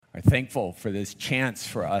thankful for this chance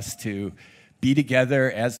for us to be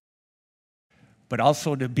together but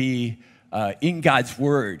also to be in God's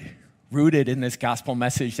Word, rooted in this gospel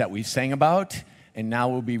message that we sang about, and now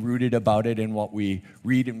we'll be rooted about it in what we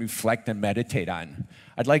read and reflect and meditate on.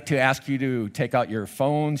 I'd like to ask you to take out your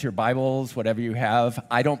phones, your Bibles, whatever you have.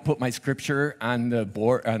 I don't put my scripture on the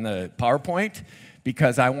board, on the PowerPoint,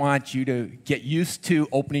 because I want you to get used to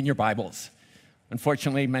opening your Bibles.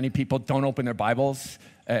 Unfortunately, many people don't open their Bibles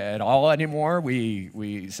at all anymore.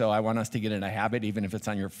 So I want us to get in a habit, even if it's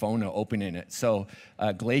on your phone, of opening it. So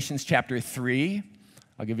Galatians chapter 3,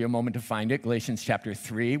 I'll give you a moment to find it. Galatians chapter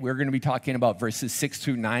 3. We're going to be talking about verses 6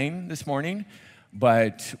 through 9 this morning,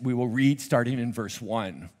 but we will read starting in verse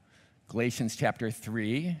 1. Galatians chapter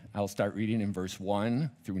 3, I'll start reading in verse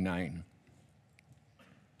 1 through 9.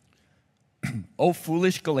 O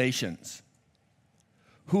foolish Galatians,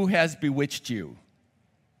 who has bewitched you?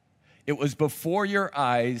 It was before your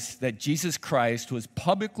eyes that Jesus Christ was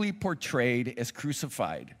publicly portrayed as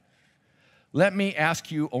crucified. Let me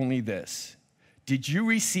ask you only this. Did you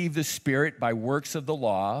receive the Spirit by works of the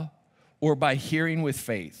law or by hearing with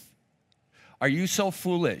faith? Are you so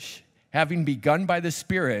foolish? Having begun by the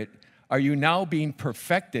Spirit, are you now being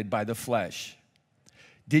perfected by the flesh?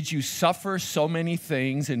 Did you suffer so many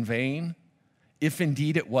things in vain, if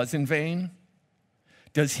indeed it was in vain?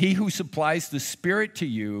 Does he who supplies the Spirit to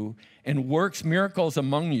you and works miracles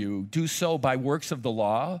among you do so by works of the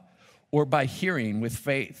law or by hearing with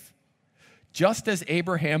faith? Just as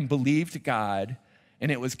Abraham believed God,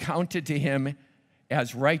 and it was counted to him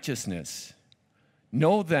as righteousness.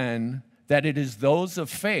 Know then that it is those of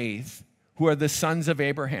faith who are the sons of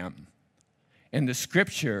Abraham. And the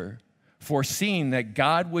scripture, foreseeing that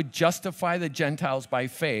God would justify the Gentiles by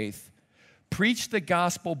faith, preached the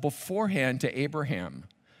gospel beforehand to Abraham,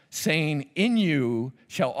 saying, in you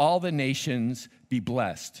shall all the nations be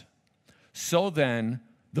blessed. So then,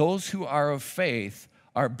 those who are of faith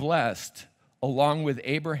are blessed along with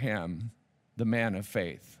Abraham, the man of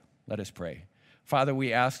faith. Let us pray. Father,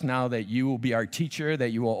 we ask now that you will be our teacher,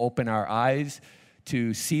 that you will open our eyes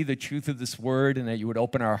to see the truth of this word, and that you would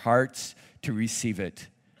open our hearts to receive it.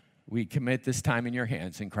 We commit this time in your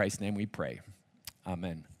hands. In Christ's name we pray.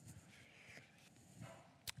 Amen.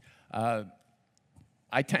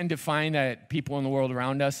 I tend to find that people in the world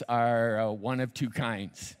around us are one of two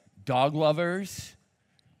kinds: dog lovers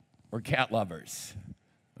or cat lovers,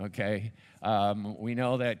 okay? We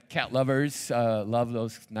know that cat lovers love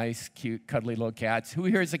those nice, cute, cuddly little cats. Who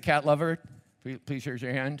here is a cat lover? Please raise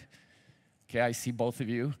your hand. Okay, I see both of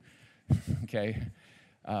you. Okay.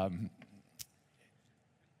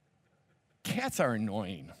 Cats are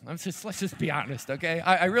annoying. Let's just be honest, okay?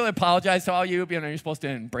 I really apologize to all you. You're supposed to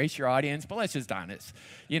embrace your audience, but let's just be honest.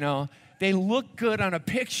 They look good on a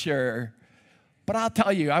picture, but I'll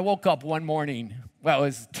tell you, I woke up one morning, well, it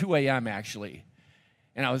was 2 a.m. actually,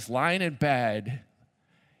 and I was lying in bed,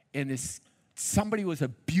 and somebody was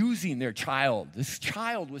abusing their child. This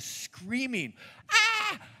child was screaming,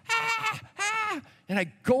 ah, ah, ah. And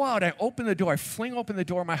I go out, I open the door, I fling open the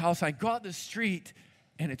door of my house, I go out the street,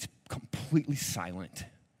 and it's completely silent.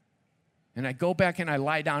 And I go back and I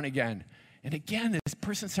lie down again. And again, this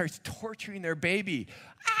person starts torturing their baby.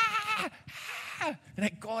 Ah, ah. And I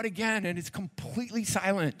go out again, and it's completely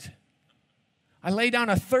silent. I lay down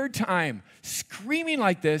a third time, screaming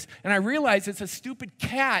like this, and I realize it's a stupid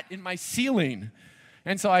cat in my ceiling.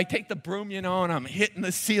 And so I take the broom, and I'm hitting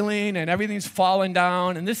the ceiling, and everything's falling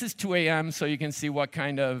down. And this is 2 a.m., so you can see what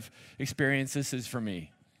kind of experience this is for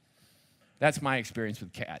me. That's my experience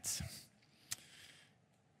with cats.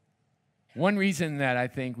 One reason that I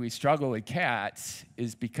think we struggle with cats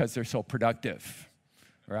is because they're so productive,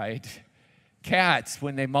 right? Cats,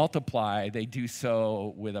 when they multiply, they do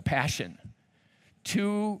so with a passion.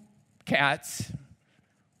 2 cats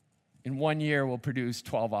in 1 year will produce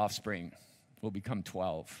 12 offspring, will become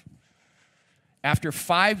 12. After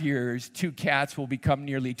 5 years, 2 cats will become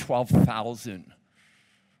nearly 12,000.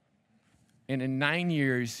 And in 9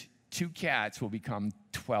 years, 2 cats will become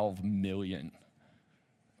 12 million.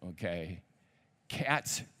 Okay?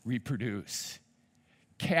 Cats reproduce.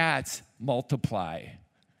 Cats multiply.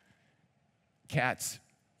 Cats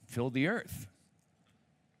fill the earth.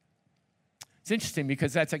 It's interesting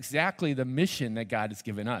because that's exactly the mission that God has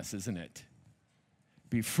given us, isn't it?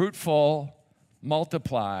 Be fruitful,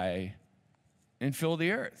 multiply, and fill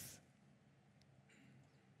the earth.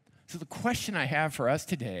 So the question I have for us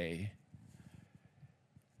today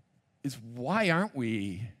is, why aren't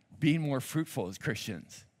we being more fruitful as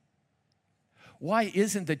Christians? Why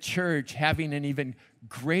isn't the church having an even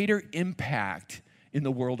greater impact in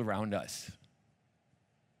the world around us?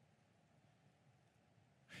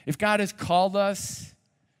 If God has called us,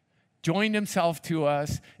 joined himself to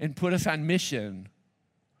us, and put us on mission,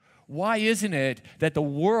 why isn't it that the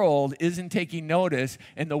world isn't taking notice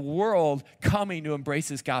and the world coming to embrace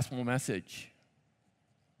this gospel message?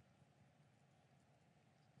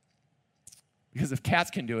 Because if cats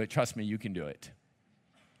can do it, trust me, you can do it.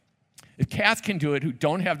 If cats can do it who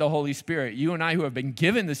don't have the Holy Spirit, you and I who have been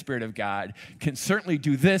given the Spirit of God can certainly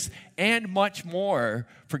do this and much more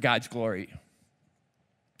for God's glory.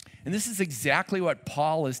 And this is exactly what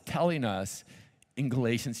Paul is telling us in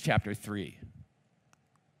Galatians chapter 3.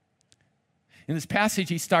 In this passage,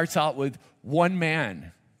 he starts out with one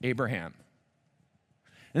man, Abraham.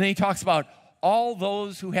 And then he talks about all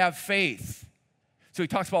those who have faith. So he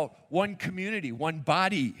talks about one community, one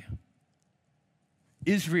body,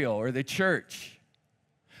 Israel or the church.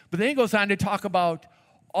 But then he goes on to talk about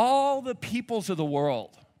all the peoples of the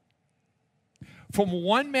world. From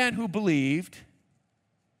one man who believed,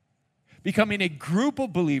 becoming a group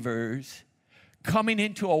of believers, coming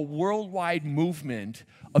into a worldwide movement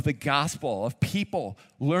of the gospel, of people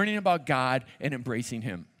learning about God and embracing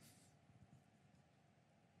him.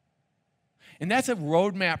 And that's a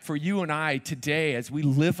roadmap for you and I today as we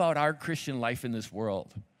live out our Christian life in this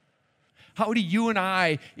world. How do you and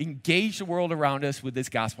I engage the world around us with this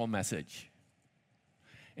gospel message?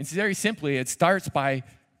 And very simply, it starts by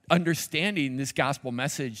understanding this gospel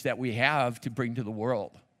message that we have to bring to the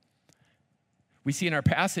world. We see in our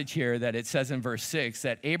passage here that it says in verse 6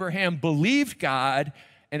 that Abraham believed God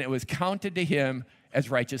and it was counted to him as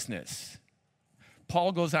righteousness.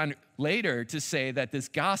 Paul goes on later to say that this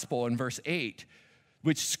gospel in verse 8,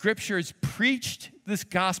 which scriptures preached this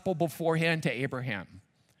gospel beforehand to Abraham.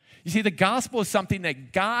 You see, the gospel is something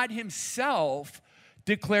that God himself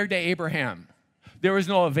declared to Abraham. There was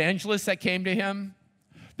no evangelist that came to him.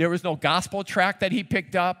 There was no gospel tract that he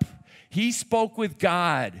picked up. He spoke with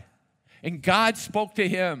God, and God spoke to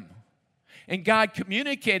him. And God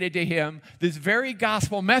communicated to him this very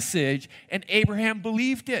gospel message, and Abraham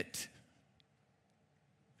believed it.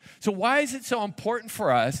 So why is it so important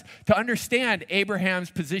for us to understand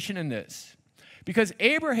Abraham's position in this? Because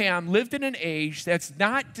Abraham lived in an age that's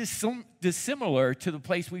not dissimilar to the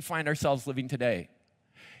place we find ourselves living today.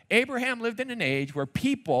 Abraham lived in an age where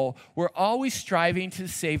people were always striving to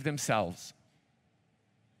save themselves.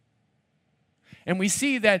 And we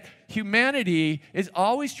see that humanity is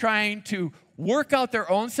always trying to work out their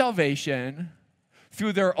own salvation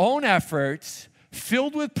through their own efforts,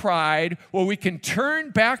 filled with pride, where we can turn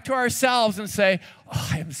back to ourselves and say, oh,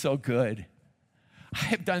 I am so good. I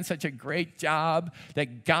have done such a great job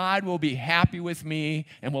that God will be happy with me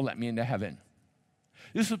and will let me into heaven.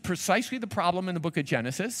 This was precisely the problem in the book of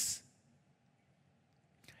Genesis.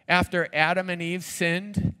 After Adam and Eve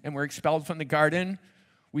sinned and were expelled from the garden,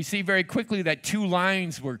 we see very quickly that two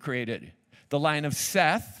lines were created. The line of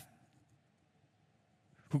Seth,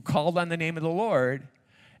 who called on the name of the Lord,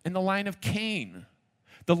 and the line of Cain,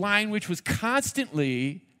 the line which was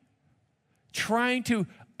constantly trying to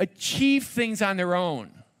achieve things on their own,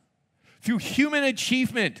 through human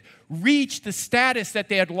achievement, reach the status that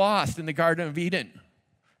they had lost in the Garden of Eden.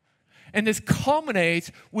 And this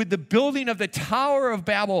culminates with the building of the Tower of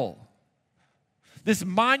Babel, this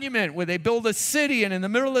monument where they build a city, and in the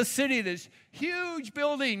middle of the city, this huge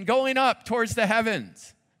building going up towards the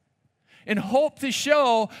heavens, in hope to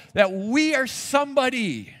show that we are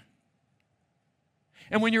somebody.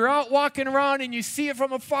 And when you're out walking around and you see it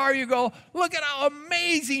from afar, you go, look at how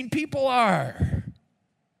amazing people are.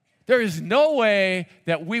 There is no way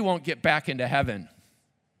that we won't get back into heaven,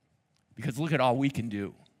 because look at all we can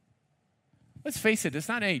do. Let's face it, it's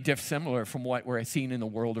not any dissimilar from what we're seeing in the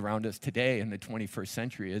world around us today in the 21st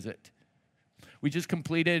century, is it? We just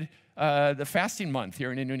completed the fasting month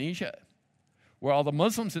here in Indonesia, where all the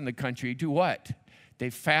Muslims in the country do what?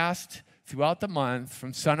 They fast throughout the month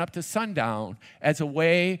from sunup to sundown as a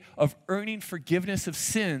way of earning forgiveness of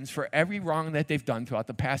sins for every wrong that they've done throughout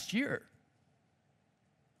the past year.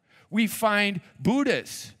 We find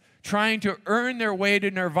Buddhists trying to earn their way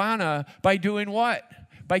to nirvana by doing what?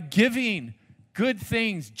 By giving good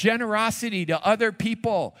things, generosity to other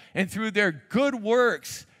people, and through their good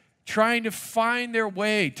works, trying to find their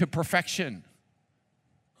way to perfection.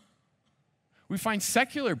 We find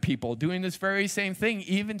secular people doing this very same thing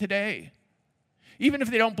even today. Even if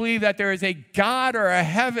they don't believe that there is a God or a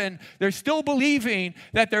heaven, they're still believing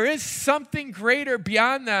that there is something greater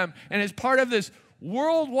beyond them, and as part of this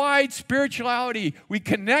worldwide spirituality, we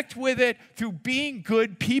connect with it through being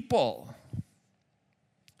good people.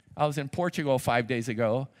 I was in Portugal 5 days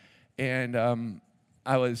ago, and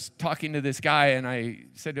I was talking to this guy, and I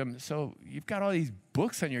said to him, so you've got all these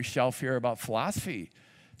books on your shelf here about philosophy.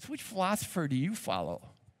 so which philosopher do you follow?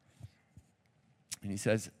 And he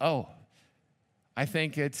says, oh, I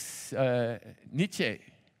think it's Nietzsche.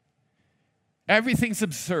 Everything's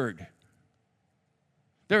absurd.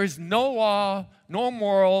 There is no law, no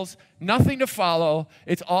morals, nothing to follow.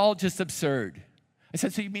 It's all just absurd. I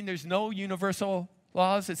said, so you mean there's no universal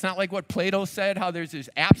laws? It's not like what Plato said, how there's these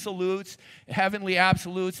absolutes, heavenly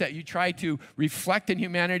absolutes that you try to reflect in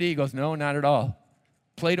humanity? He goes, no, not at all.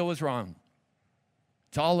 Plato was wrong.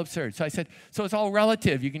 It's all absurd. So I said, so it's all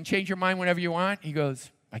relative. You can change your mind whenever you want? He goes,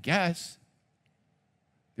 I guess.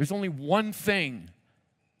 There's only one thing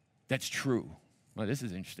that's true. Well, this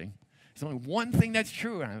is interesting. There's only one thing that's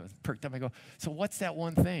true. And I was perked up. I go, so what's that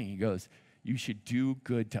one thing? He goes, you should do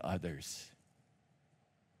good to others.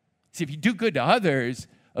 See, if you do good to others,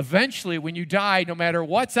 eventually when you die, no matter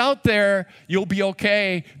what's out there, you'll be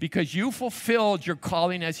okay because you fulfilled your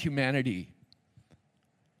calling as humanity.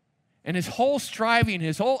 And his whole striving,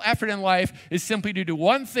 his whole effort in life is simply to do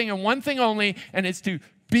one thing and one thing only, and it's to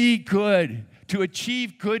be good, to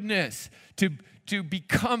achieve goodness, to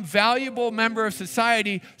become valuable member of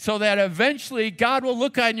society so that eventually God will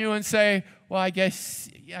look on you and say, well, I guess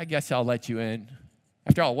I'll let you in.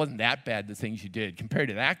 After all, it wasn't that bad, the things you did, compared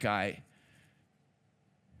to that guy,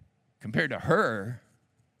 compared to her.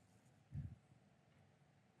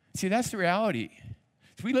 See, that's the reality.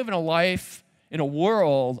 So we live in a life, in a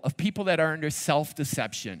world of people that are under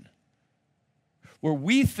self-deception, where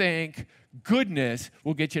we think goodness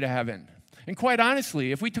will get you to heaven. And quite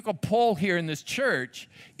honestly, if we took a poll here in this church,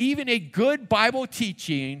 even a good Bible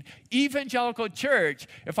teaching, evangelical church,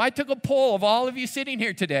 if I took a poll of all of you sitting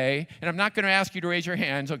here today, and I'm not going to ask you to raise your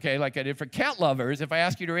hands, okay, like I did for cat lovers, if I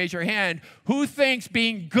ask you to raise your hand, who thinks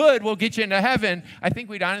being good will get you into heaven, I think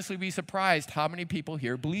we'd honestly be surprised how many people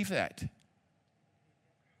here believe that.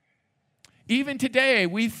 Even today,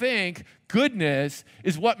 we think goodness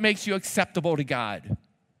is what makes you acceptable to God.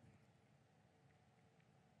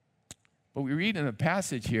 But we read in the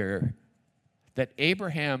passage here that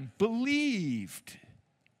Abraham believed,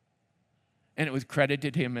 and it was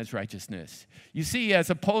credited to him as righteousness. You see, as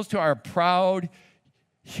opposed to our proud,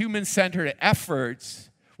 human-centered efforts,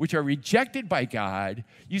 which are rejected by God,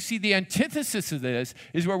 you see the antithesis of this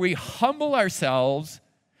is where we humble ourselves,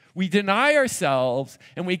 we deny ourselves,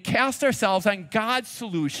 and we cast ourselves on God's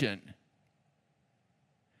solution.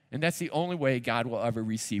 And that's the only way God will ever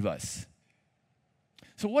receive us.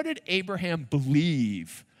 So what did Abraham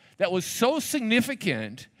believe that was so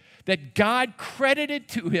significant that God credited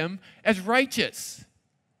to him as righteous?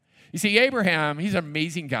 You see, Abraham, he's an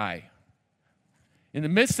amazing guy. In the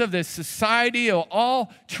midst of this society of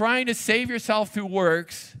all trying to save yourself through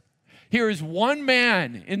works, here is one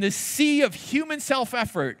man in the sea of human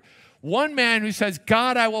self-effort, one man who says,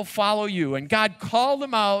 God, I will follow you. And God called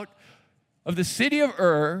him out of the city of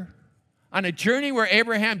Ur on a journey where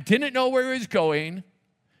Abraham didn't know where he was going.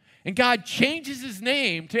 And God changes his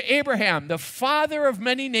name to Abraham, the father of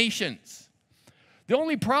many nations. The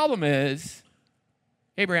only problem is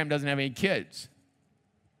Abraham doesn't have any kids.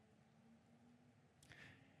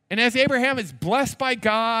 And as Abraham is blessed by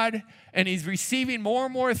God and he's receiving more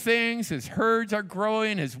and more things, his herds are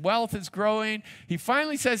growing, his wealth is growing, he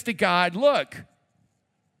finally says to God, look,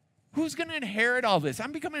 who's going to inherit all this?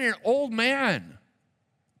 I'm becoming an old man.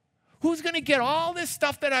 Who's going to get all this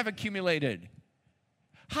stuff that I've accumulated?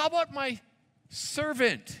 How about my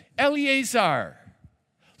servant, Eliezer?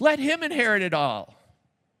 Let him inherit it all.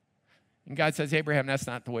 And God says, Abraham, that's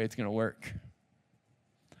not the way it's going to work.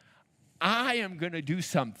 I am going to do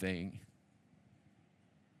something.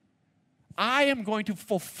 I am going to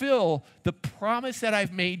fulfill the promise that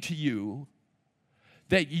I've made to you,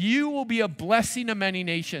 that you will be a blessing to many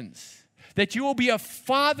nations, that you will be a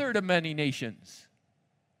father to many nations.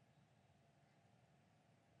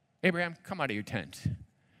 Abraham, come out of your tent.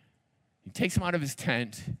 He takes him out of his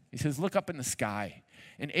tent. He says, look up in the sky.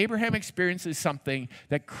 And Abraham experiences something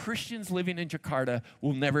that Christians living in Jakarta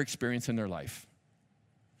will never experience in their life.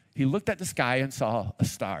 He looked at the sky and saw a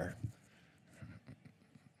star.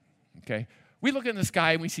 Okay? We look in the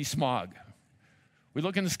sky and we see smog. We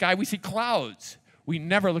look in the sky, we see clouds. We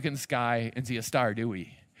never look in the sky and see a star, do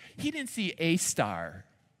we? He didn't see a star.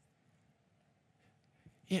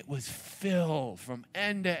 It was filled from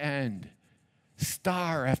end to end,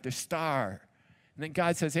 star after star. And then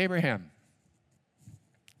God says, Abraham,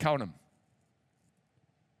 count them.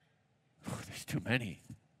 There's too many.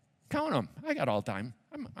 Count them. I got all time.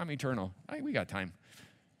 I'm eternal. We got time.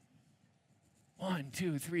 1,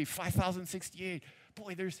 2, 3, 5,068.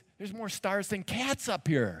 Boy, there's more stars than cats up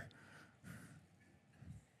here.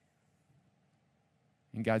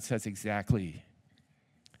 And God says, exactly.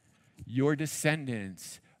 Your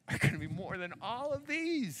descendants are going to be more than all of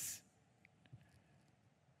these.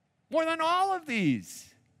 More than all of these.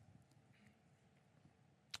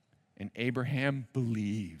 And Abraham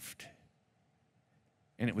believed,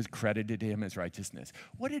 and it was credited to him as righteousness.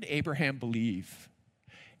 What did Abraham believe?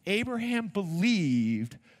 Abraham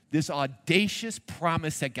believed this audacious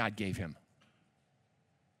promise that God gave him.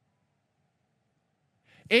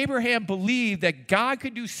 Abraham believed that God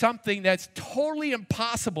could do something that's totally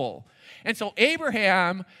impossible. And so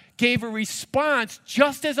Abraham gave a response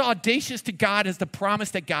just as audacious to God as the promise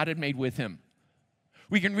that God had made with him.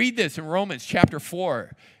 We can read this in Romans chapter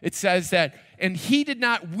 4. It says that, and he did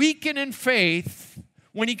not weaken in faith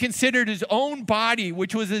when he considered his own body,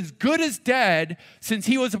 which was as good as dead, since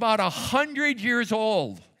he was about 100 years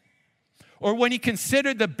old. Or when he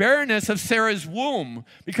considered the barrenness of Sarah's womb,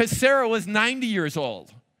 because Sarah was 90 years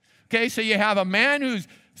old. Okay, so you have a man who's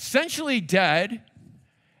essentially dead,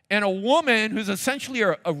 and a woman who's essentially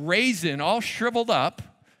a raisin, all shriveled up.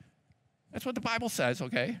 That's what the Bible says,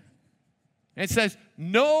 okay? And it says,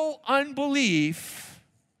 no unbelief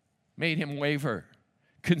made him waver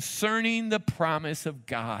concerning the promise of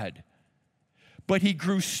God. But he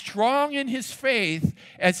grew strong in his faith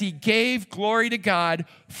as he gave glory to God,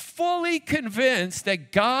 fully convinced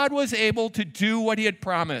that God was able to do what he had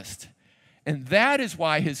promised. And that is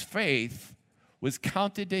why his faith was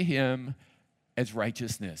counted to him as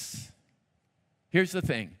righteousness. Here's the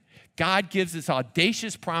thing. God gives this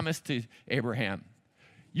audacious promise to Abraham.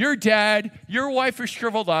 You're dead. Your wife is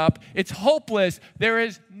shriveled up. It's hopeless. There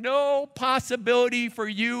is no possibility for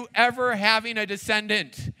you ever having a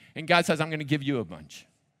descendant. And God says, I'm going to give you a bunch.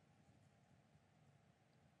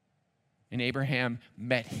 And Abraham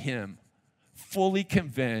met him, fully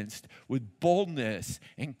convinced, with boldness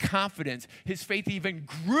and confidence. His faith even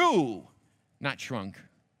grew, not shrunk.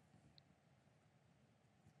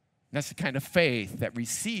 That's the kind of faith that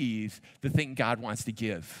receives the thing God wants to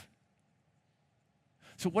give.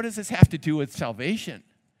 So what does this have to do with salvation?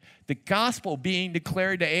 The gospel being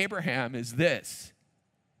declared to Abraham is this.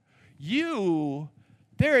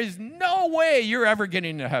 There is no way you're ever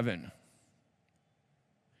getting to heaven.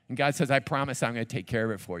 And God says, I promise I'm going to take care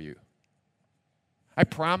of it for you. I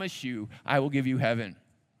promise you I will give you heaven.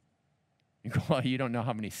 You go, well, you don't know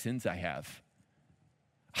how many sins I have.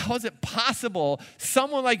 How is it possible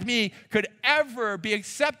someone like me could ever be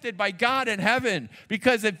accepted by God in heaven?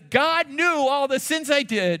 Because if God knew all the sins I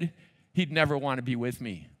did, he'd never want to be with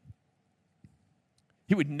me.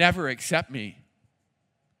 He would never accept me.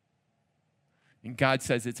 And God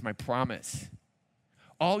says, it's my promise.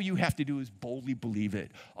 All you have to do is boldly believe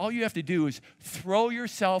it. All you have to do is throw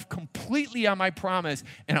yourself completely on my promise,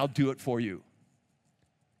 and I'll do it for you.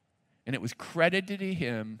 And it was credited to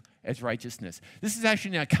him as righteousness. This is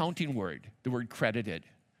actually an accounting word, the word credited.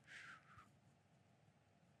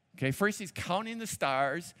 Okay, first he's counting the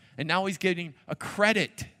stars, and now he's getting a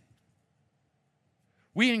credit.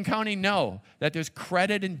 We in accounting know that there's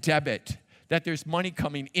credit and debit, that there's money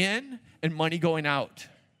coming in and money going out.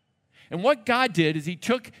 And what God did is he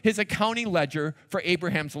took his accounting ledger for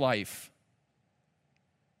Abraham's life,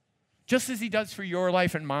 just as he does for your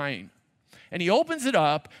life and mine. And he opens it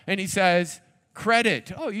up and he says,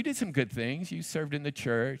 credit. Oh, you did some good things. You served in the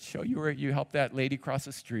church. Oh, you helped that lady cross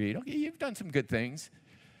the street. Okay, you've done some good things.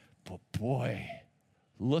 But boy,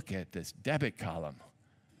 look at this debit column.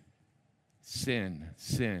 Sin,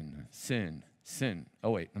 sin, sin, sin.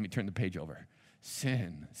 Oh, wait, let me turn the page over.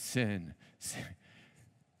 Sin, sin, sin.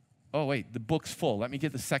 Oh, wait, the book's full. Let me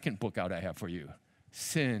get the second book out I have for you.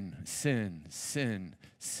 Sin, sin, sin,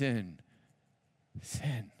 sin,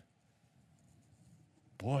 sin.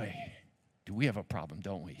 Boy, do we have a problem,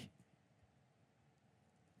 don't we?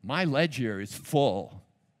 My ledger is full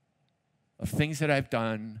of things that I've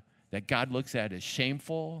done that God looks at as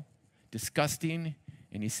shameful, disgusting,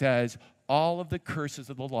 and he says, all of the curses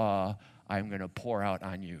of the law I'm going to pour out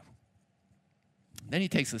on you. Then he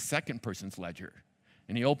takes the second person's ledger,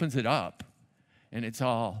 and he opens it up, and it's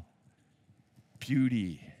all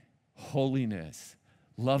beauty, holiness,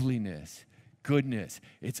 loveliness, goodness.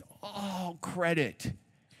 It's all credit.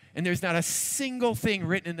 And there's not a single thing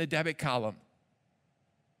written in the debit column.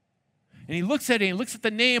 And he looks at it, and he looks at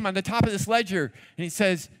the name on the top of this ledger, and he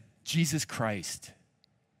says, Jesus Christ.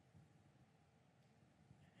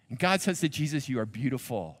 And God says to Jesus, you are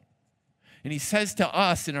beautiful. And he says to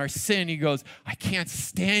us in our sin, he goes, I can't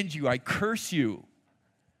stand you, I curse you.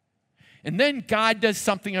 And then God does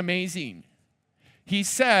something amazing. He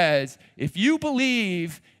says, if you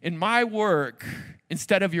believe in my work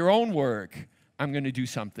instead of your own work, I'm going to do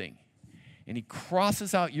something. And he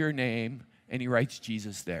crosses out your name and he writes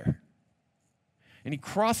Jesus there. And he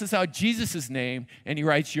crosses out Jesus' name, and he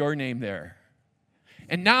writes your name there.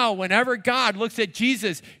 And now, whenever God looks at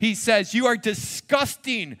Jesus, he says, you are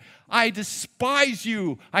disgusting. I despise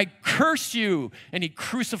you. I curse you. And he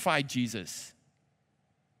crucified Jesus.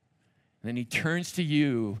 And then he turns to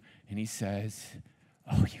you, and he says,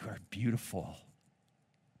 oh, you are beautiful.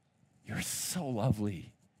 You're so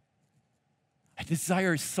lovely. I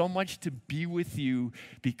desire so much to be with you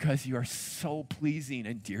because you are so pleasing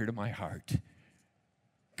and dear to my heart.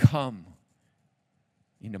 Come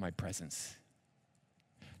into my presence.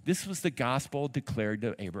 This was the gospel declared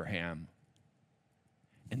to Abraham.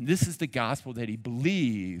 And this is the gospel that he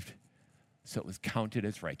believed, so it was counted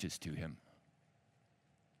as righteous to him.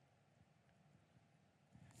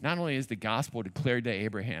 Not only is the gospel declared to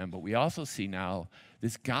Abraham, but we also see now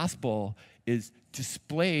this gospel is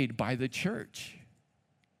displayed by the church.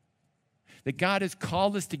 That God has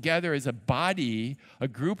called us together as a body, a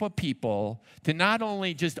group of people, to not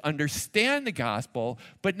only just understand the gospel,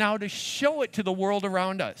 but now to show it to the world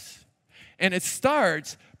around us. And it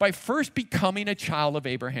starts by first becoming a child of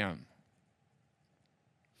Abraham.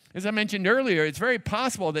 As I mentioned earlier, it's very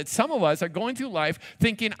possible that some of us are going through life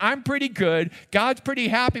thinking, I'm pretty good, God's pretty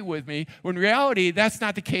happy with me, when in reality, that's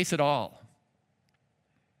not the case at all.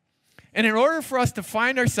 And in order for us to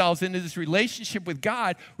find ourselves into this relationship with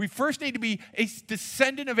God, we first need to be a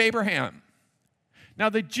descendant of Abraham. Now,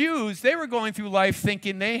 the Jews, they were going through life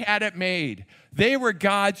thinking they had it made. They were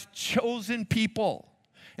God's chosen people.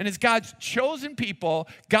 And as God's chosen people,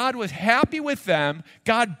 God was happy with them,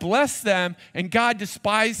 God blessed them, and God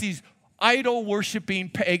despised these idol-worshiping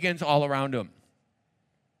pagans all around them.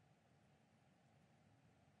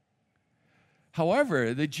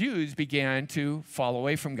 However, the Jews began to fall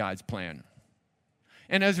away from God's plan.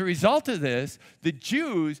 And as a result of this, the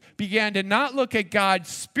Jews began to not look at God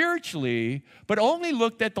spiritually, but only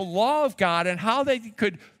looked at the law of God and how they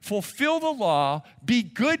could fulfill the law, be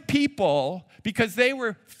good people, because they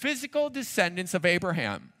were physical descendants of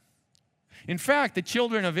Abraham. In fact, the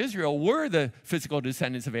children of Israel were the physical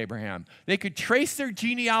descendants of Abraham. They could trace their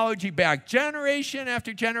genealogy back generation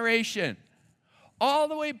after generation, all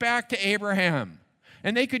the way back to Abraham.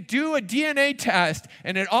 And they could do a DNA test,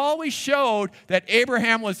 and it always showed that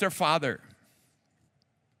Abraham was their father.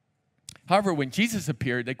 However, when Jesus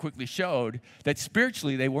appeared, they quickly showed that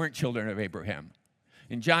spiritually they weren't children of Abraham.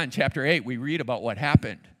 In John chapter 8, we read about what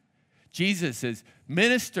happened. Jesus is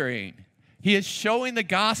ministering. He is showing the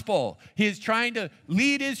gospel. He is trying to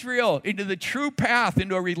lead Israel into the true path,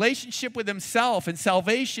 into a relationship with himself and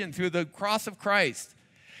salvation through the cross of Christ.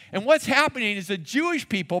 And what's happening is the Jewish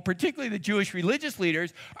people, particularly the Jewish religious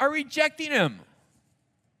leaders, are rejecting him.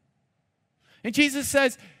 And Jesus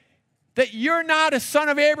says that you're not a son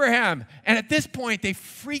of Abraham. And at this point, they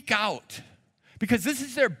freak out because this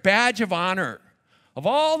is their badge of honor. Of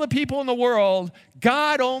all the people in the world,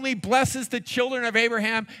 God only blesses the children of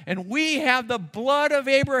Abraham, and we have the blood of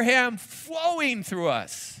Abraham flowing through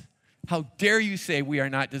us. How dare you say we are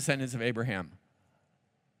not descendants of Abraham?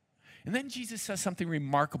 And then Jesus says something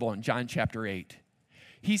remarkable in John chapter 8.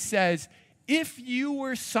 He says, if you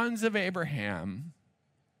were sons of Abraham,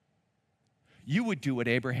 you would do what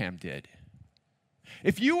Abraham did.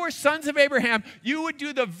 If you were sons of Abraham, you would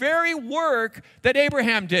do the very work that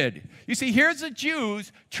Abraham did. You see, here's the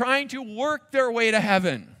Jews trying to work their way to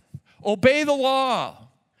heaven. Obey the law.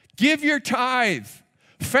 Give your tithe.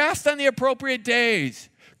 Fast on the appropriate days.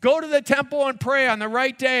 Go to the temple and pray on the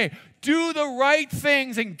right day. Do the right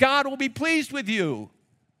things and God will be pleased with you.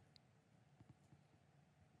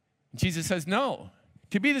 Jesus says, no.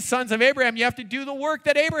 To be the sons of Abraham, you have to do the work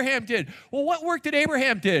that Abraham did. Well, what work did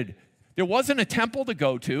Abraham did? There wasn't a temple to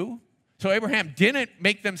go to. So Abraham didn't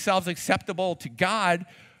make themselves acceptable to God,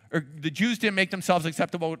 or the Jews didn't make themselves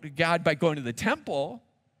acceptable to God by going to the temple.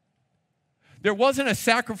 There wasn't a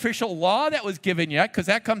sacrificial law that was given yet, because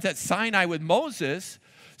that comes at Sinai with Moses.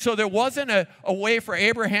 So there wasn't a way for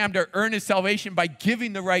Abraham to earn his salvation by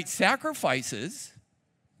giving the right sacrifices.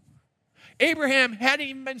 Abraham hadn't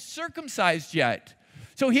even been circumcised yet.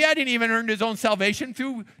 So he hadn't even earned his own salvation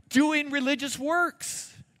through doing religious works.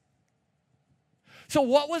 So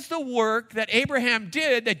what was the work that Abraham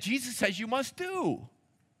did that Jesus says you must do?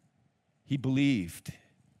 He believed.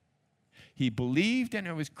 He believed and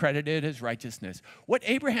it was credited as righteousness. What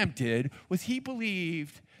Abraham did was he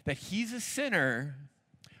believed that he's a sinner,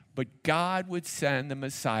 but God would send the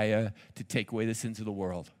Messiah to take away the sins of the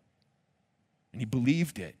world. And he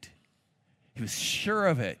believed it. He was sure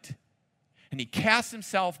of it. And he cast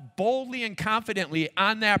himself boldly and confidently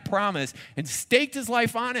on that promise and staked his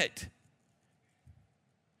life on it.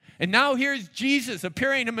 And now here's Jesus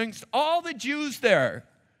appearing amongst all the Jews there,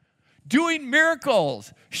 doing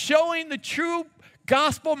miracles, showing the true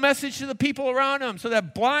gospel message to the people around them so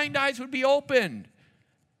that blind eyes would be opened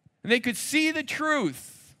and they could see the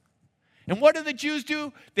truth. And what do the Jews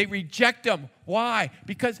do? They reject them. Why?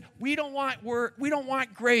 Because we don't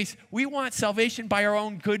want grace. We want salvation by our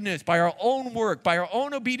own goodness, by our own work, by our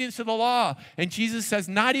own obedience to the law. And Jesus says,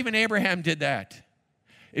 not even Abraham did that.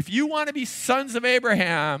 If you want to be sons of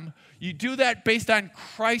Abraham, you do that based on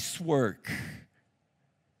Christ's work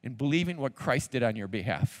in believing what Christ did on your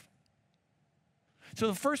behalf. So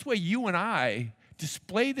the first way you and I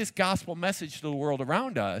display this gospel message to the world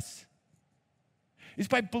around us is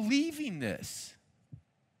by believing this,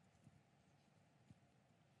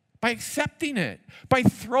 by accepting it, by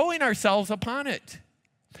throwing ourselves upon it.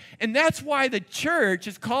 And that's why the church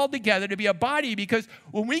is called together to be a body, because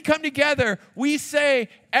when we come together, we say,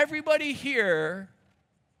 everybody here,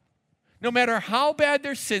 no matter how bad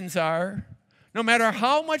their sins are, no matter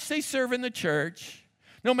how much they serve in the church,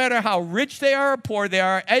 no matter how rich they are or poor they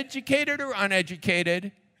are, educated or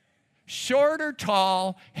uneducated, short or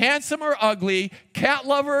tall, handsome or ugly, cat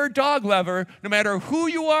lover or dog lover, no matter who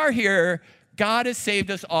you are here, God has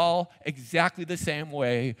saved us all exactly the same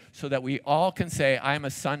way so that we all can say, I am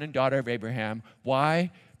a son and daughter of Abraham.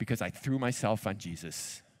 Why? Because I threw myself on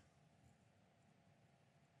Jesus.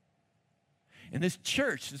 And this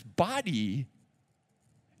church, this body,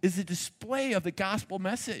 is a display of the gospel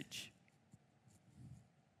message.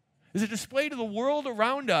 Is a display to the world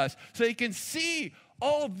around us so they can see,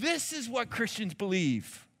 oh, this is what Christians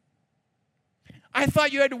believe. I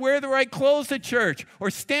thought you had to wear the right clothes to church, or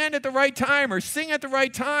stand at the right time, or sing at the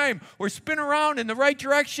right time, or spin around in the right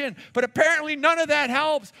direction. But apparently none of that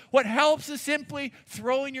helps. What helps is simply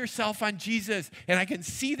throwing yourself on Jesus. And I can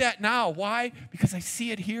see that now. Why? Because I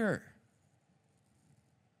see it here.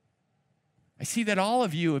 I see that all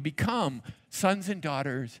of you have become sons and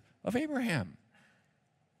daughters of Abraham.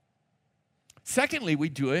 Secondly, we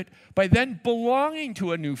do it by then belonging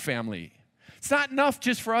to a new family. It's not enough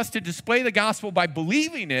just for us to display the gospel by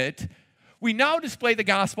believing it. We now display the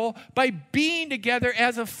gospel by being together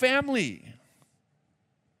as a family,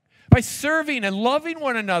 by serving and loving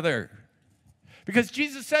one another. Because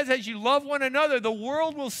Jesus says, as you love one another, the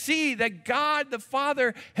world will see that God the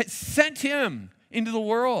Father has sent him into the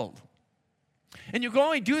world. And you can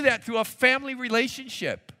only do that through a family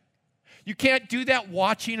relationship. You can't do that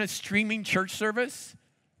watching a streaming church service.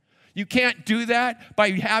 You can't do that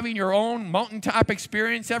by having your own mountaintop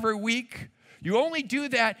experience every week. You only do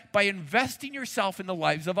that by investing yourself in the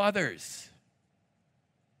lives of others.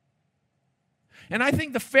 And I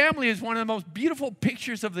think the family is one of the most beautiful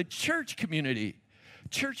pictures of the church community,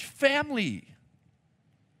 church family.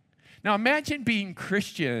 Now imagine being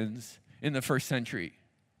Christians in the first century.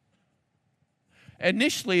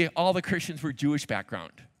 Initially, all the Christians were Jewish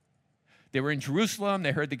background. They were in Jerusalem,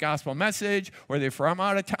 they heard the gospel message, or they're from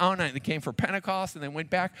out of town, and they came for Pentecost, and they went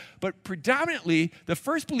back. But predominantly, the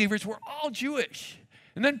first believers were all Jewish.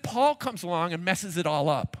 And then Paul comes along and messes it all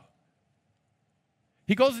up.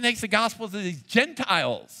 He goes and takes the gospel to these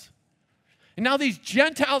Gentiles. And now these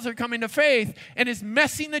Gentiles are coming to faith, and is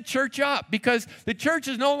messing the church up, because the church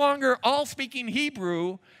is no longer all speaking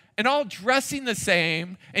Hebrew, and all dressing the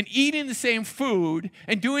same, and eating the same food,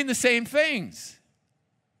 and doing the same things.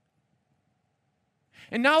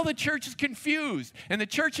 And now the church is confused. And the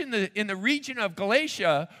church in the region of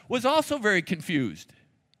Galatia was also very confused,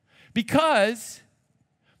 because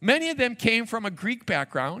many of them came from a Greek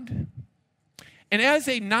background. And as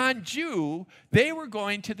a non-Jew, they were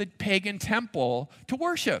going to the pagan temple to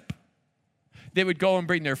worship. They would go and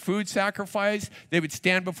bring their food sacrifice. They would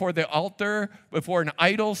stand before the altar, before an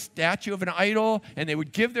idol, statue of an idol, and they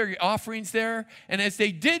would give their offerings there. And as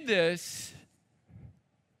they did this,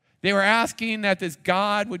 they were asking that this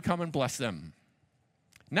God would come and bless them.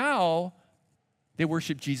 Now, they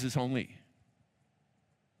worship Jesus only.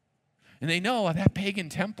 And they know, that pagan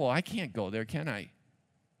temple, I can't go there, can I?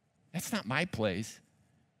 That's not my place.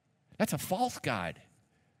 That's a false god.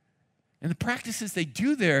 And the practices they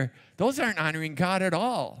do there, those aren't honoring God at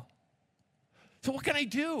all. So what can I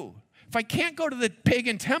do? If I can't go to the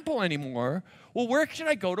pagan temple anymore, well, where should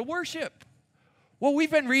I go to worship? Well,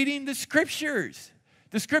 we've been reading the scriptures.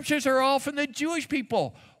 The scriptures are all from the Jewish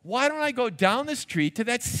people. Why don't I go down the street to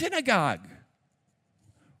that synagogue?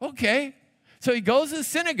 Okay. So he goes to the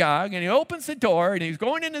synagogue, and he opens the door, and he's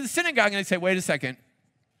going into the synagogue, and they say, wait a second.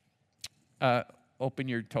 Open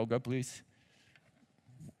your toga, please.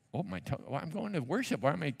 Oh, my toga. Well, I'm going to worship.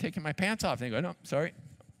 Why am I taking my pants off? And they go, no, sorry.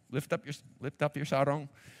 Lift up your sarong.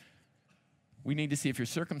 We need to see if you're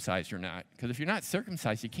circumcised or not. Because if you're not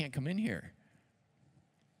circumcised, you can't come in here.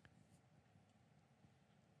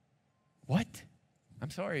 What? I'm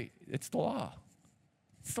sorry, it's the law.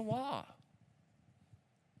 It's the law.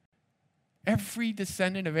 Every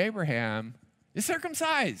descendant of Abraham is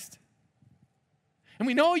circumcised. And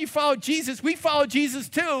we know you follow Jesus. We follow Jesus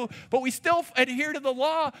too, but we still adhere to the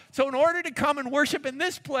law. So in order to come and worship in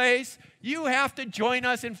this place, you have to join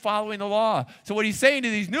us in following the law. So what he's saying to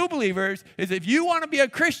these new believers is if you want to be a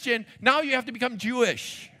Christian, now you have to become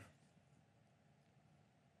Jewish.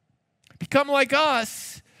 Become like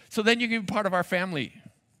us, so then you can be part of our family.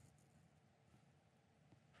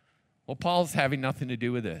 Well, Paul's having nothing to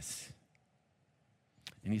do with this.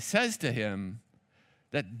 And he says to him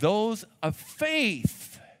that those of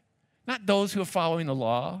faith, not those who are following the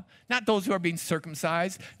law, not those who are being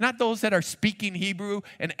circumcised, not those that are speaking Hebrew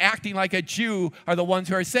and acting like a Jew are the ones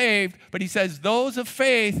who are saved, but he says those of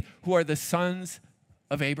faith who are the sons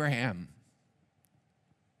of Abraham.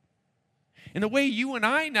 And the way you and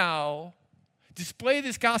I now display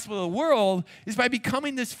this gospel to the world is by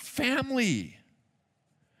becoming this family.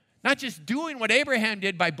 Not just doing what Abraham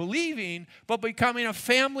did by believing, but becoming a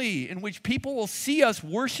family in which people will see us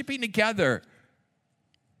worshiping together.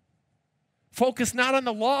 Focused not on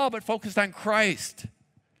the law, but focused on Christ.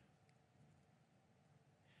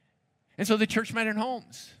 And so the church met in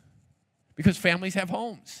homes, because families have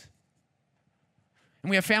homes. And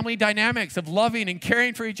we have family dynamics of loving and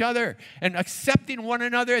caring for each other and accepting one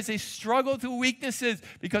another as they struggle through weaknesses,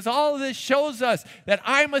 because all of this shows us that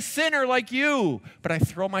I'm a sinner like you, but I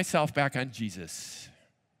throw myself back on Jesus.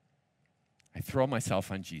 I throw myself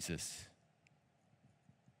on Jesus.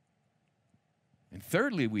 And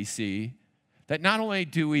thirdly, we see that not only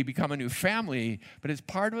do we become a new family, but as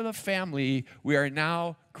part of the family, we are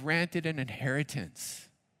now granted an inheritance.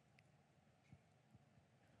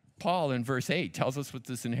 Paul in verse 8 tells us what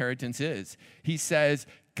this inheritance is. He says,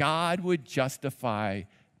 God would justify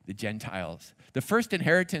the Gentiles. The first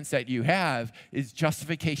inheritance that you have is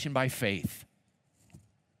justification by faith.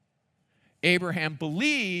 Abraham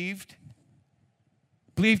believed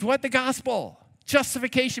what? The gospel.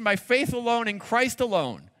 Justification by faith alone in Christ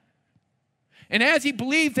alone. And as he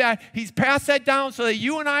believed that, he's passed that down so that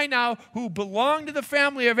you and I now, who belong to the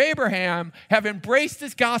family of Abraham, have embraced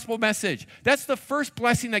this gospel message. That's the first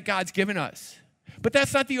blessing that God's given us. But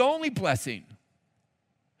that's not the only blessing.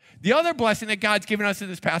 The other blessing that God's given us in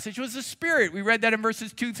this passage was the Spirit. We read that in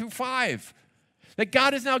verses 2 through 5. That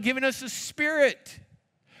God has now given us the Spirit.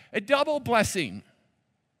 A double blessing.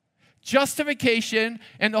 Justification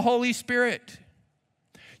and the Holy Spirit.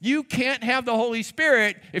 You can't have the Holy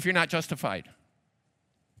Spirit if you're not justified.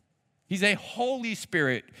 He's a Holy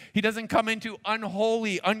Spirit. He doesn't come into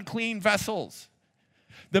unholy, unclean vessels.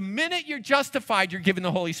 The minute you're justified, you're given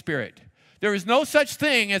the Holy Spirit. There is no such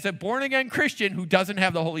thing as a born-again Christian who doesn't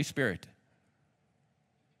have the Holy Spirit.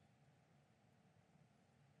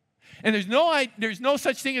 And there's no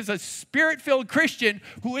such thing as a Spirit-filled Christian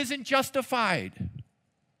who isn't justified.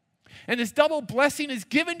 And this double blessing is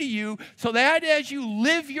given to you so that as you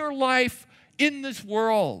live your life in this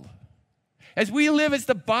world, as we live as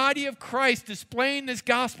the body of Christ displaying this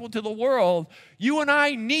gospel to the world, you and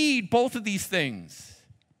I need both of these things.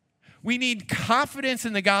 We need confidence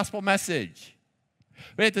in the gospel message.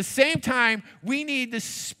 But at the same time, we need the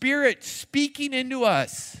Spirit speaking into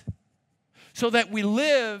us so that we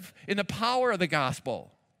live in the power of the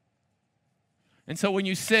gospel. And so when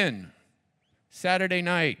you sin, Saturday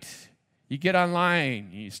night, you get online,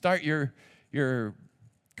 you start your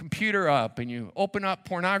computer up, and you open up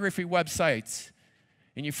pornography websites,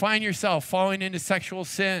 and you find yourself falling into sexual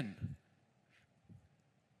sin.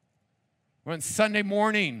 Or on Sunday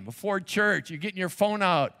morning before church, you're getting your phone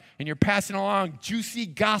out, and you're passing along juicy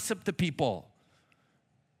gossip to people.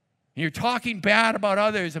 And you're talking bad about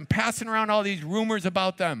others and passing around all these rumors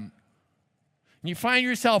about them. And you find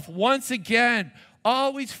yourself once again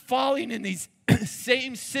always falling in these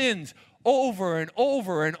same sins over and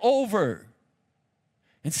over and over.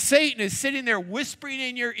 And Satan is sitting there whispering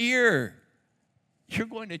in your ear, you're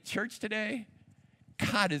going to church today?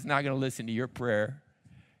 God is not going to listen to your prayer.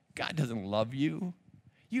 God doesn't love you.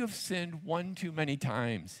 You have sinned one too many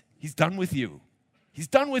times. He's done with you. He's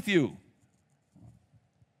done with you.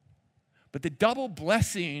 But the double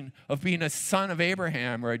blessing of being a son of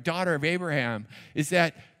Abraham or a daughter of Abraham is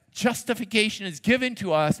that justification is given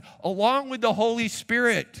to us along with the Holy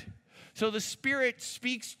Spirit. So the Spirit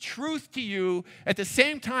speaks truth to you. At the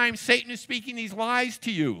same time, Satan is speaking these lies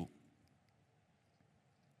to you.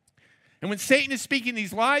 And when Satan is speaking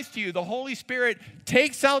these lies to you, the Holy Spirit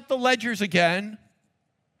takes out the ledgers again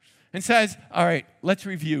and says, all right, let's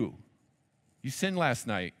review. You sinned last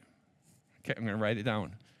night. Okay, I'm going to write it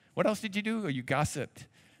down. What else did you do? Oh, you gossiped.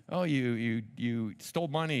 Oh, you stole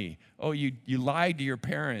money. Oh, you lied to your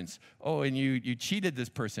parents. Oh, and you cheated this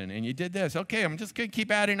person, and you did this. Okay, I'm just going to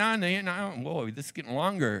keep adding on. Whoa, this is getting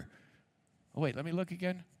longer. Oh, wait, let me look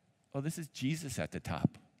again. Oh, this is Jesus at the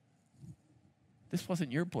top. This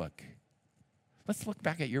wasn't your book. Let's look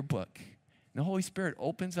back at your book. And the Holy Spirit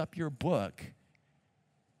opens up your book.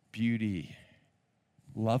 Beauty,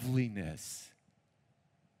 loveliness.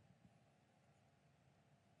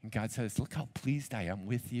 And God says, look how pleased I am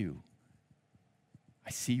with you. I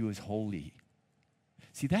see you as holy.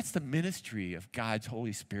 See, that's the ministry of God's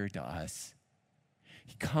Holy Spirit to us.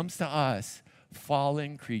 He comes to us,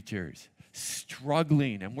 fallen creatures,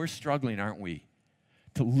 struggling, and we're struggling, aren't we?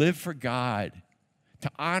 To live for God, to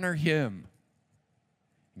honor Him.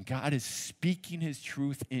 And God is speaking His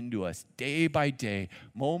truth into us day by day,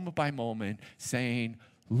 moment by moment, saying,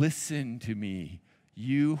 listen to me.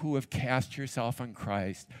 You who have cast yourself on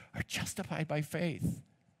Christ are justified by faith.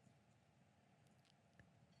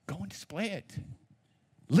 Go and display it.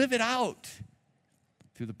 Live it out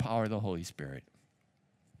through the power of the Holy Spirit.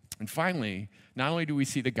 And finally, not only do we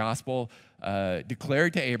see the gospel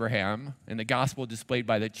declared to Abraham and the gospel displayed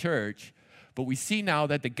by the church, but we see now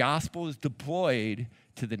that the gospel is deployed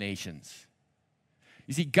to the nations.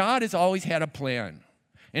 You see, God has always had a plan.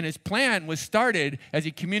 And His plan was started as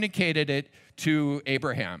He communicated it to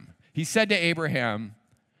Abraham. He said to Abraham,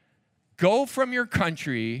 go from your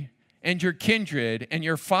country and your kindred and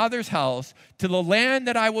your father's house to the land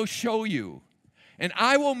that I will show you. And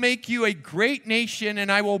I will make you a great nation,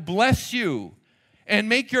 and I will bless you and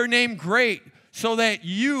make your name great, so that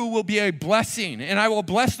you will be a blessing. And I will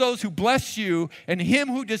bless those who bless you, and him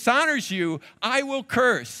who dishonors you I will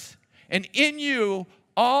curse. And in you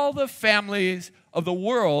all the families of the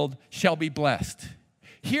world shall be blessed.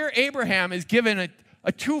 Here Abraham is given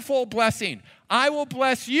a twofold blessing. I will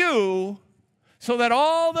bless you so that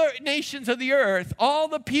all the nations of the earth, all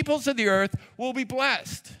the peoples of the earth will be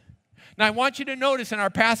blessed. Now, I want you to notice in our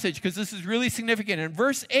passage, because this is really significant, in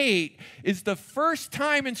verse 8 is the first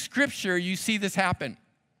time in Scripture you see this happen.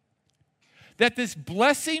 That this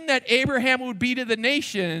blessing that Abraham would be to the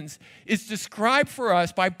nations is described for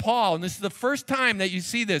us by Paul. And this is the first time that you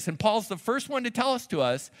see this. And Paul's the first one to tell us to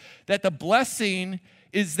us that the blessing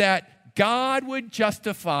is that God would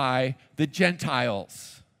justify the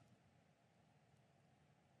Gentiles.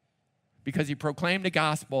 Because he proclaimed the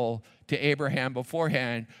gospel to Abraham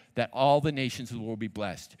beforehand that all the nations will be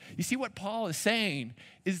blessed. You see, what Paul is saying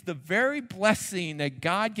is the very blessing that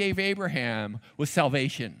God gave Abraham was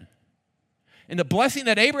salvation. And the blessing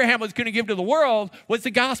that Abraham was going to give to the world was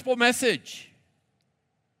the gospel message.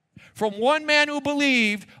 From one man who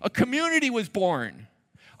believed, a community was born.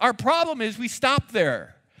 Our problem is we stop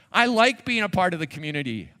there. I like being a part of the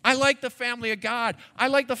community. I like the family of God. I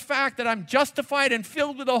like the fact that I'm justified and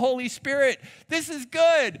filled with the Holy Spirit. This is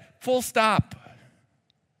good. Full stop.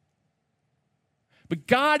 But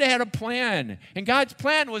God had a plan, and God's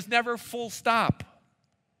plan was never full stop.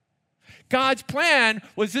 God's plan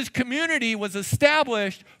was this community was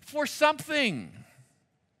established for something,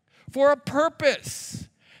 for a purpose.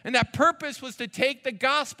 And that purpose was to take the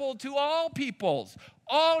gospel to all peoples,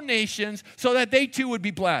 all nations, so that they too would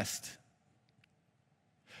be blessed.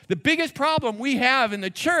 The biggest problem we have in the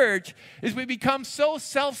church is we become so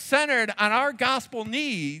self-centered on our gospel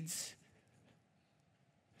needs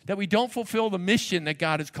that we don't fulfill the mission that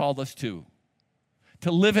God has called us to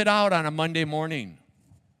live it out on a Monday morning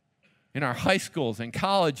in our high schools and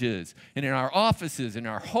colleges and in our offices, in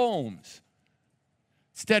our homes.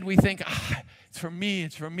 Instead, we think, it's for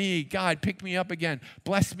me. God, pick me up again.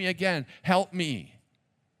 Bless me again. Help me.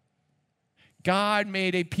 God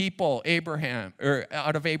made a people,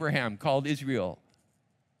 out of Abraham, called Israel.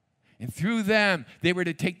 And through them, they were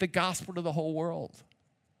to take the gospel to the whole world.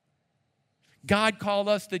 God called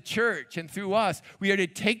us the church, and through us, we are to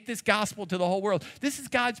take this gospel to the whole world. This is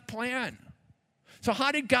God's plan. So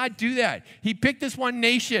how did God do that? He picked this one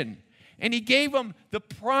nation, and he gave them the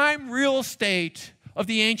prime real estate of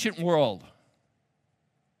the ancient world.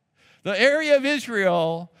 The area of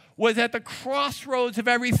Israel was at the crossroads of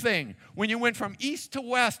everything. When you went from east to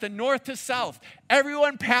west and north to south,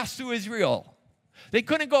 everyone passed through Israel. They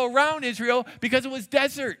couldn't go around Israel because it was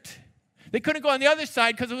desert. They couldn't go on the other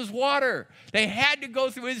side because it was water. They had to go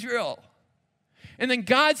through Israel. And then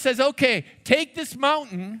God says, okay, take this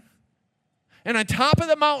mountain, and on top of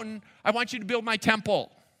the mountain, I want you to build my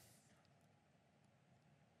temple.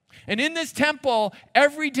 And in this temple,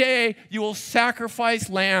 every day you will sacrifice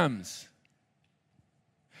lambs.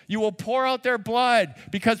 You will pour out their blood,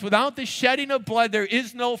 because without the shedding of blood, there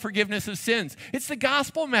is no forgiveness of sins. It's the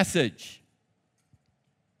gospel message.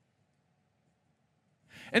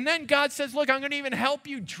 And then God says, look, I'm going to even help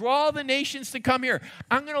you draw the nations to come here.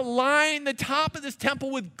 I'm going to line the top of this temple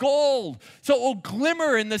with gold so it will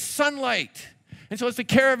glimmer in the sunlight. And so as the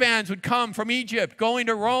caravans would come from Egypt going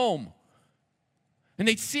to Rome, and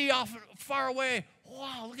they'd see off far away,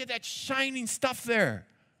 wow, look at that shining stuff there.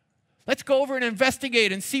 Let's go over and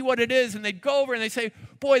investigate and see what it is. And they'd go over and they'd say,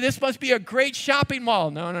 boy, this must be a great shopping mall.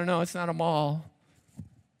 No, it's not a mall.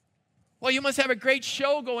 Well, you must have a great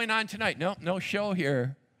show going on tonight. No show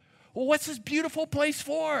here. Well, what's this beautiful place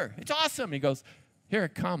for? It's awesome. He goes, here,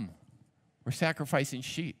 come. We're sacrificing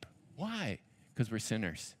sheep. Why? Because we're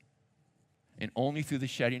sinners. And only through the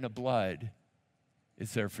shedding of blood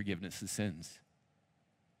is there forgiveness of sins.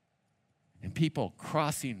 And people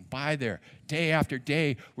crossing by there day after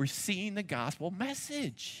day were seeing the gospel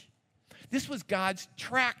message. This was God's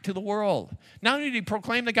track to the world. Not only did he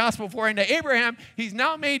proclaim the gospel beforehand to Abraham, he's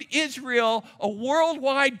now made Israel a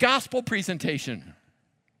worldwide gospel presentation.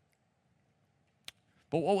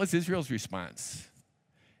 But what was Israel's response?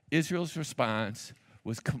 Israel's response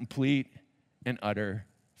was complete and utter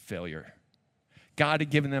failure. God had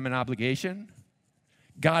given them an obligation.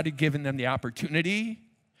 God had given them the opportunity.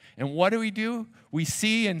 And what do? We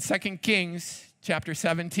see in 2 Kings chapter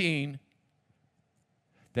 17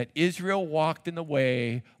 that Israel walked in the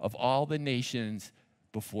way of all the nations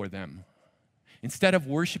before them. Instead of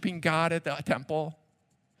worshiping God at the temple,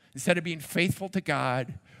 instead of being faithful to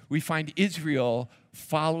God, we find Israel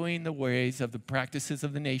following the ways of the practices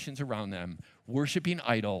of the nations around them, worshiping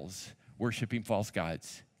idols, worshiping false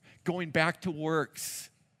gods, going back to works,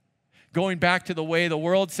 going back to the way the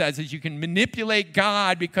world says is you can manipulate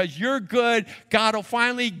God because you're good. God will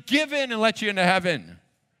finally give in and let you into heaven.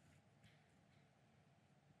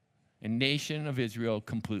 And nation of Israel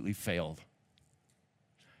completely failed.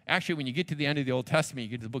 Actually, when you get to the end of the Old Testament, you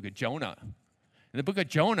get to the book of Jonah. And the book of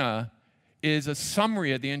Jonah is a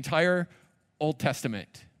summary of the entire Old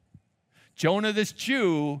Testament. Jonah, this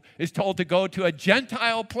Jew, is told to go to a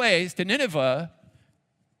Gentile place, to Nineveh,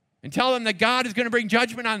 and tell them that God is going to bring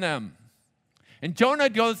judgment on them. And Jonah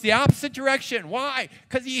goes the opposite direction. Why?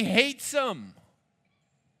 Because he hates them.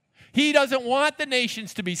 He doesn't want the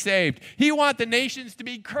nations to be saved. He wants the nations to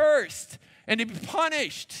be cursed and to be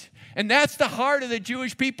punished. And that's the heart of the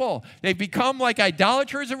Jewish people. They've become like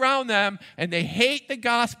idolaters around them, and they hate the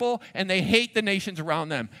gospel, and they hate the nations around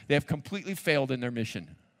them. They have completely failed in their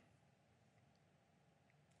mission.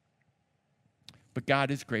 But God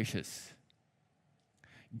is gracious.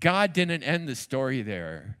 God didn't end the story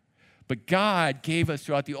there. But God gave us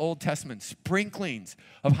throughout the Old Testament sprinklings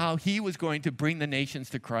of how he was going to bring the nations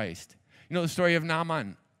to Christ. You know the story of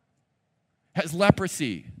Naaman? Has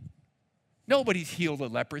leprosy. Nobody's healed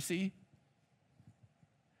of leprosy.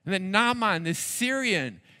 And then Naaman, this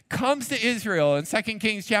Syrian, comes to Israel in 2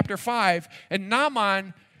 Kings chapter 5, and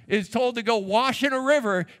Naaman is told to go wash in a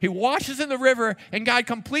river. He washes in the river, and God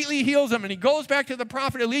completely heals him. And he goes back to the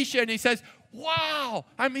prophet Elisha, and he says, wow,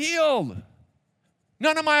 I'm healed.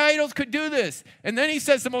 None of my idols could do this. And then he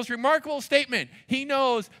says the most remarkable statement. He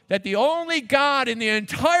knows that the only God in the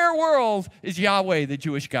entire world is Yahweh, the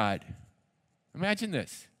Jewish God. Imagine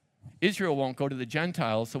this. Israel won't go to the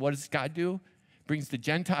Gentiles, so what does God do? Brings the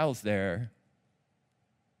Gentiles there,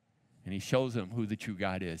 and he shows them who the true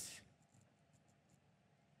God is.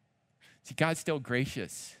 See, God's still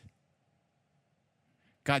gracious.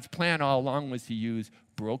 God's plan all along was to use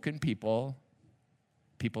broken people,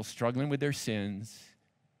 people struggling with their sins,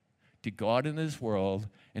 to go out into this world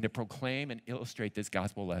and to proclaim and illustrate this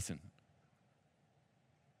gospel lesson.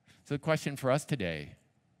 So the question for us today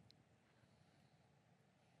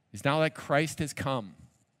is, now that Christ has come,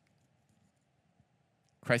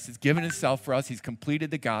 Christ has given himself for us, he's completed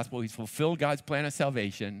the gospel, he's fulfilled God's plan of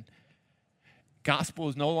salvation. Gospel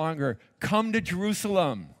is no longer come to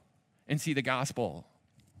Jerusalem and see the gospel.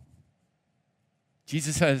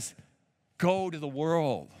 Jesus says, go to the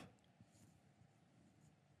world.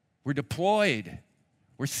 We're deployed.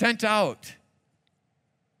 We're sent out.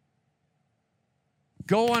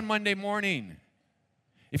 Go on Monday morning.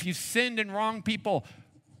 If you sinned and wronged people,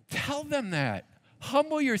 tell them that.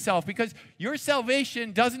 Humble yourself, because your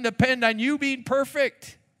salvation doesn't depend on you being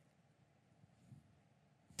perfect.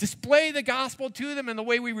 Display the gospel to them in the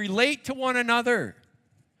way we relate to one another.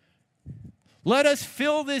 Let us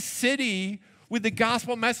fill this city with the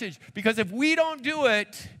gospel message, because if we don't do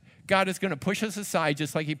it, God is going to push us aside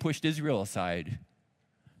just like he pushed Israel aside. And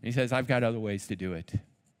he says, I've got other ways to do it.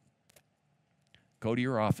 Go to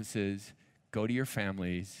your offices, go to your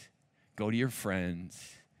families, go to your friends,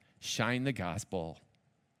 shine the gospel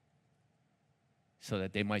so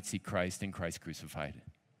that they might see Christ and Christ crucified.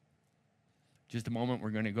 Just a moment,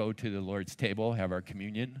 we're going to go to the Lord's table, have our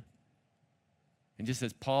communion. And just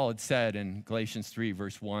as Paul had said in Galatians 3,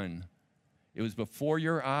 verse 1, it was before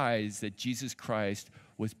your eyes that Jesus Christ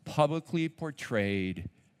was publicly portrayed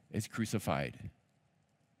as crucified.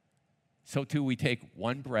 So too we take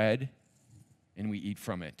one bread and we eat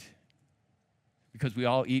from it, because we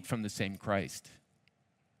all eat from the same Christ.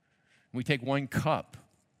 We take one cup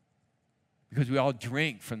because we all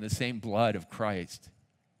drink from the same blood of Christ.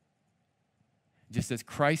 Just as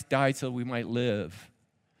Christ died so we might live,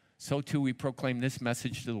 so too we proclaim this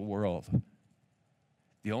message to the world.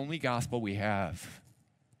 The only gospel we have,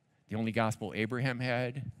 the only gospel Abraham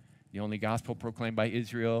had, the only gospel proclaimed by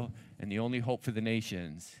Israel, and the only hope for the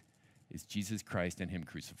nations is Jesus Christ and him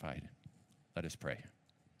crucified. Let us pray.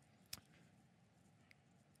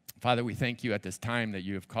 Father, we thank you at this time that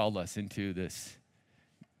you have called us into this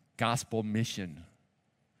gospel mission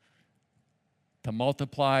to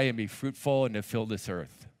multiply and be fruitful and to fill this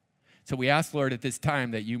earth. So we ask, Lord, at this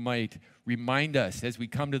time that you might remind us as we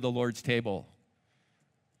come to the Lord's table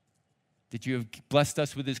that you have blessed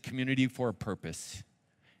us with this community for a purpose,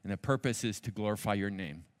 and the purpose is to glorify your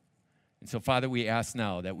name. And so, Father, we ask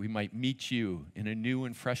now that we might meet you in a new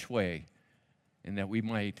and fresh way, and that we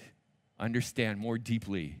might understand more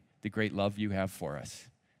deeply the great love you have for us.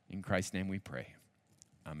 In Christ's name we pray.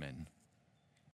 Amen.